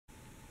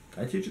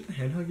Did I teach you the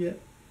hand hug yet?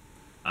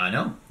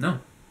 No.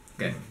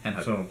 Okay, hand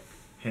hug. So,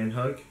 hand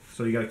hug.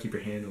 So you gotta keep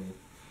your hand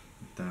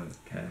like that.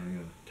 Okay. And you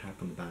gotta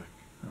tap on the back.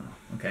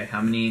 Oh, okay.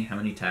 How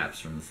many taps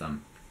from the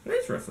thumb?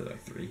 It's roughly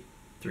like 3.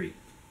 3.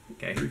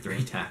 Okay,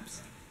 3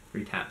 taps.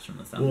 3 taps from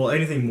the thumb. Well,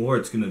 anything more,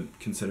 it's gonna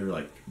consider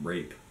like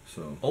rape.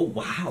 So. Oh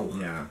wow.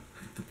 Yeah,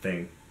 the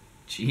thing.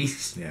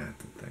 Jeez. Yeah,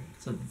 the thing.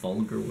 It's a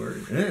vulgar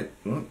word.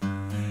 Well.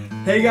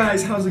 Hey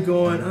guys, how's it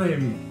going? I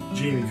am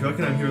Jamie Cook,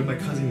 and I'm here with my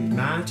cousin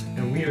Matt,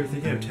 and we are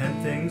thinking of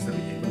 10 things that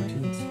we hate about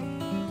teens.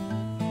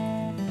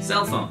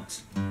 Cell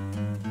phones.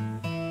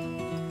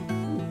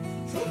 Ooh,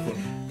 cell phone.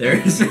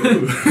 There's.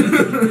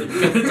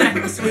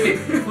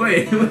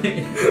 Wait.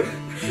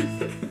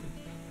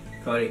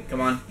 Cody,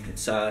 come on.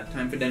 It's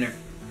time for dinner.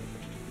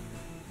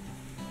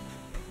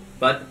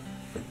 Bud.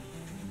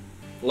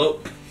 Hello.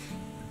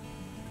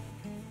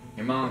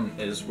 Your mom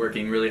is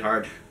working really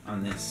hard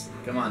on this.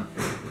 Come on.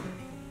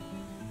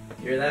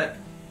 You hear that?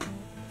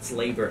 It's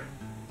labor.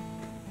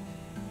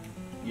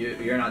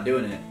 You're not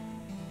doing it.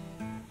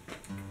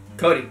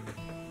 Cody.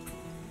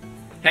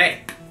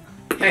 Hey.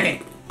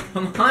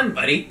 Come on,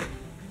 buddy.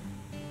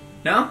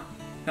 No?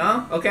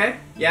 Okay.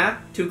 Yeah?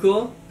 Too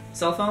cool?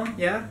 Cell phone?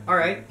 Yeah?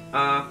 Alright.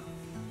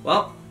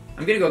 Well,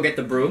 I'm gonna go get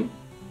the broom,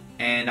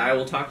 and I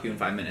will talk to you in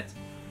 5 minutes.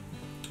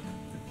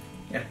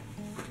 Yeah.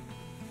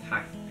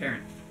 Hi,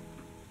 parent.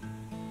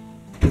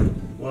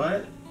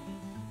 What?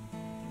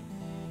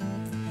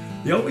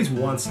 They always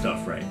want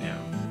stuff right now.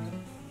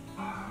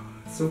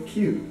 So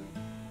cute.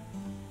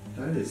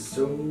 That is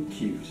so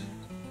cute.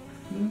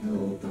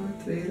 No,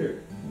 Darth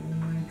Vader. Oh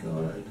my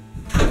god.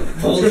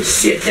 Holy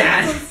shit,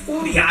 Dad!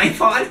 The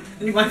iPod?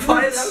 The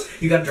iPod is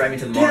out? You gotta drive me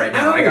to the mall right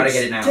now. I gotta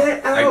get it now.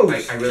 Get out!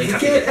 I really have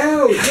get to get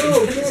out!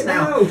 No, Get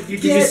now. out!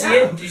 Did you see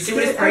it? Did you see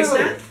what it's priced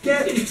at?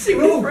 Did you see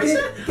what it's priced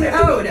at? Get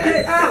out!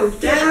 Get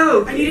out! Get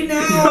out! I need it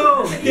now!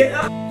 No! Get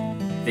out!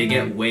 They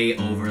get way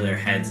over their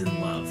heads in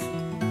love.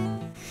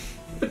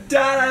 But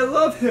Dad, I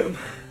love him!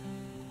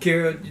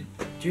 Kira, do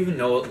you even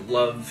know what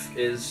love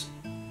is?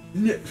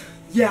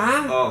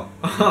 Yeah?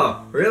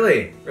 Oh,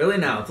 really? Really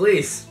now?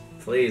 Please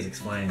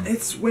explain.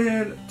 It's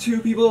when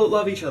two people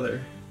love each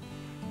other.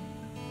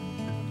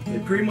 They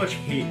pretty much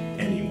hate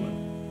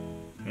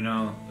anyone. You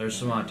know, there's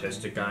some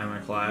autistic guy in my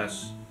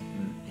class,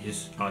 and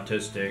he's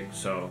autistic,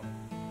 so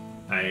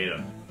I hate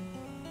him.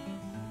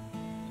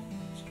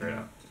 Straight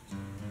up.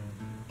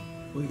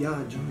 Well,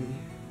 yeah, Johnny.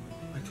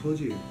 I told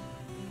you.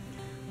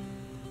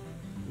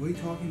 What are you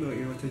talking about?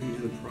 You're not taking me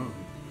to the prom.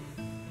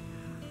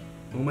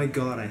 Oh my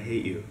god, I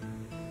hate you.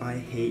 I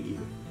hate you.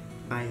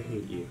 I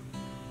hate you.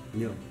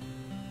 No.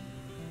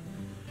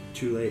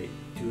 Too late.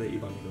 Too late you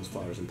bought me those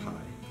flowers and pie.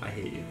 I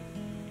hate you.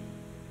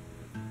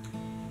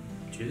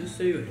 Did you just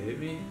say you hate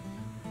me?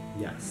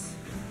 Yes.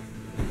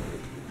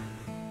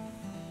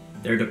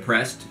 They're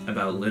depressed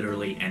about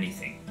literally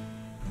anything.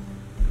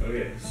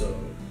 Okay, so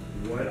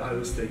what I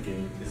was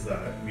thinking is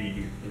that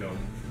we,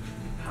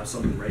 have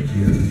something right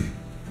here.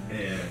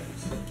 And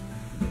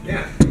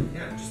yeah,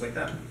 just like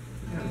that.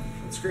 Yeah,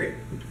 that's great.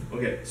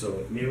 Okay,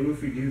 so maybe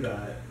if we do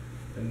that,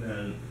 and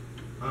then,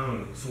 I don't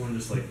know, someone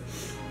just like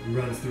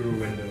runs through a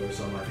window or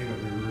something, I think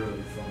that'd be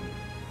really fun.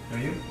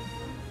 Don't you?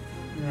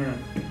 Yeah.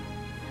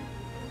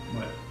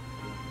 What?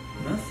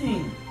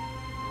 Nothing.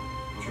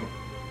 Sure.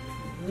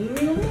 Leave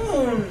me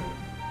alone.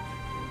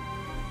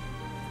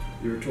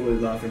 You were totally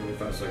laughing like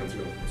 5 seconds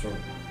ago. What's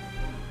wrong?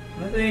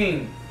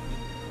 Nothing.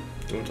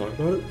 Do you want to talk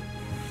about it?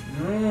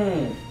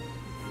 No.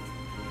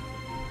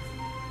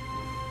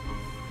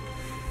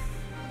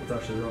 What's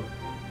actually wrong?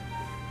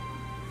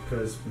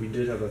 Because we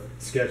did have a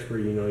sketch where,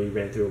 you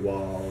ran through a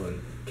wall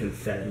and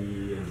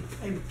confetti and...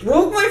 I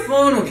broke my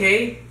phone,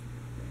 okay?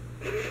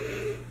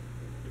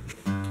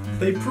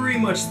 They pretty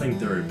much think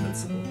they're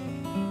invincible.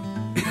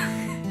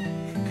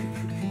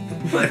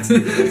 What?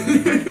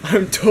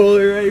 I'm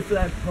totally ready for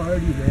that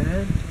party,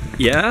 man.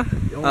 Yeah?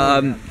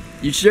 Oh,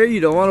 You sure you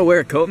don't want to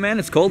wear a coat, man?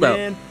 It's cold out.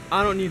 Man,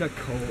 I don't need a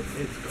coat.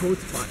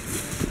 Coat's fine.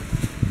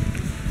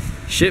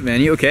 Shit, man,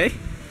 you okay?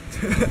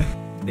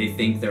 They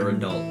think they're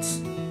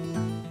adults.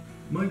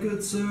 My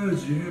good sir,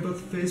 did you hear about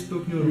the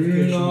Facebook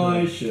notification? No,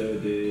 I sure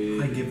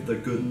did. I give the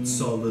good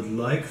solid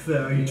like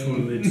there. You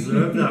totally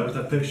deserve that with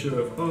that picture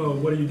of, oh,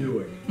 what are you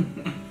doing?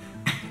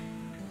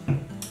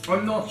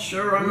 I'm not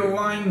sure I'm a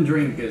wine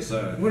drinker,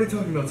 sir. What are you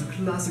talking about? It's a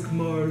classic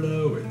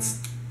Marlowe. It's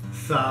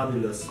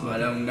fabulous. I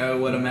don't know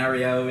what a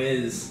Mario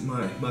is.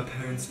 My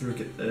parents drink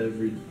it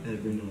every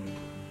night.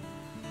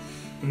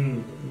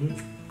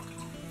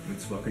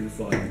 It's fucking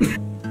fun.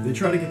 They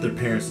try to get their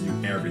parents to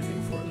do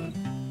everything for them.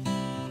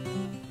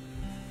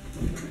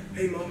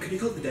 Hey mom, can you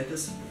call the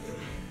dentist?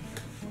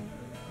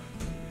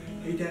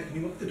 Hey dad, can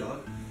you walk the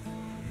dog?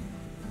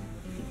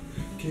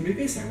 Can you make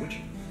me a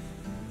sandwich?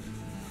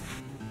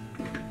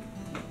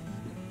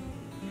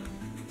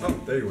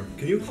 Oh, there you are.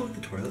 Can you clog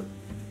the toilet?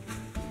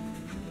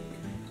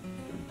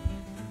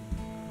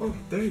 Oh,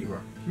 there you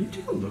are. Can you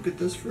take a look at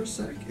this for a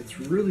sec? It's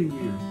really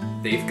weird.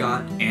 They've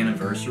got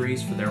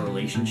anniversaries for their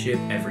relationship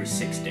every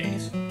 6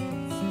 days.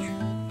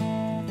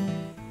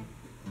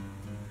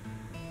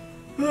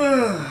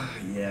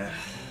 Yeah. Yeah.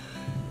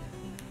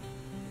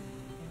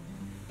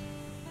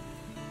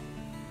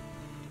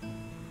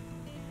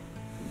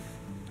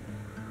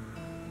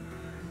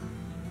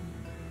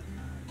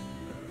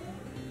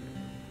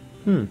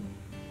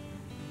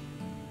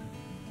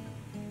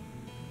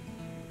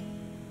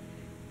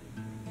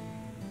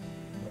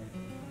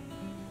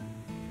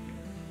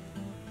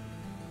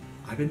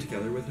 I've been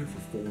together with her for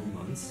 4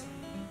 months.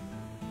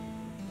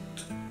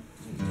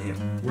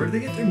 Damn. Where do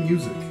they get their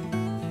music?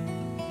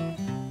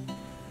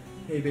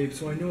 Hey babe,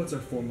 so I know it's our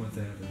 4-month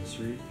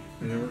anniversary,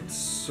 and I worked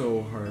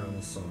so hard on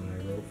the song I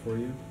wrote for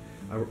you.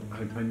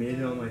 I made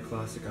it on my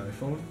classic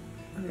iPhone,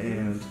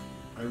 and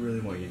I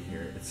really want you to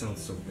hear it. It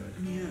sounds so good.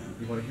 Yeah.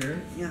 You want to hear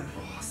it? Yeah.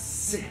 Oh,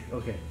 sick.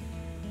 Okay.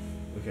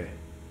 Okay.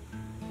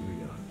 Here we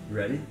go. You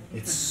ready?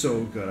 It's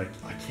so good.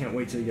 I can't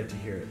wait till you get to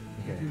hear it.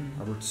 Okay.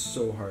 I worked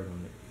so hard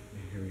on it.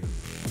 Here we go.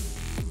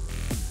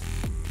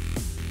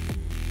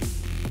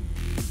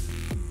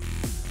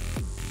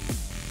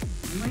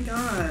 Oh my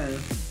god.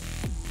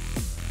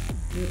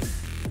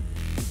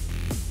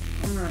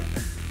 Oh my.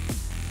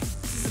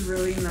 This is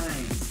really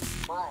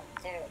nice. 1,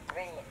 2,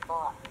 3,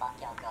 4. Fuck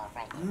your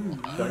girlfriend.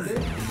 Oh That's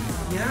it?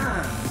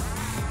 yeah.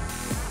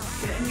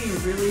 Getting me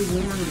really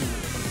warm.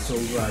 I'm so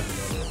glad you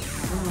love it.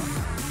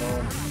 Oh Oh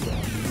my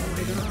god.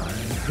 my god.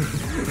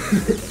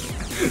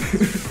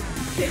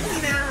 Get me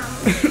now.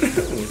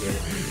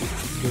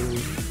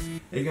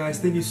 Hey guys,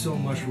 thank you so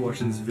much for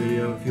watching this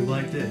video. If you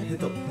liked it, hit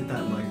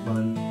that like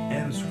button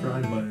and the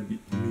subscribe button.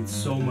 It means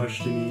so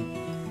much to me.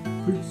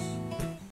 Peace.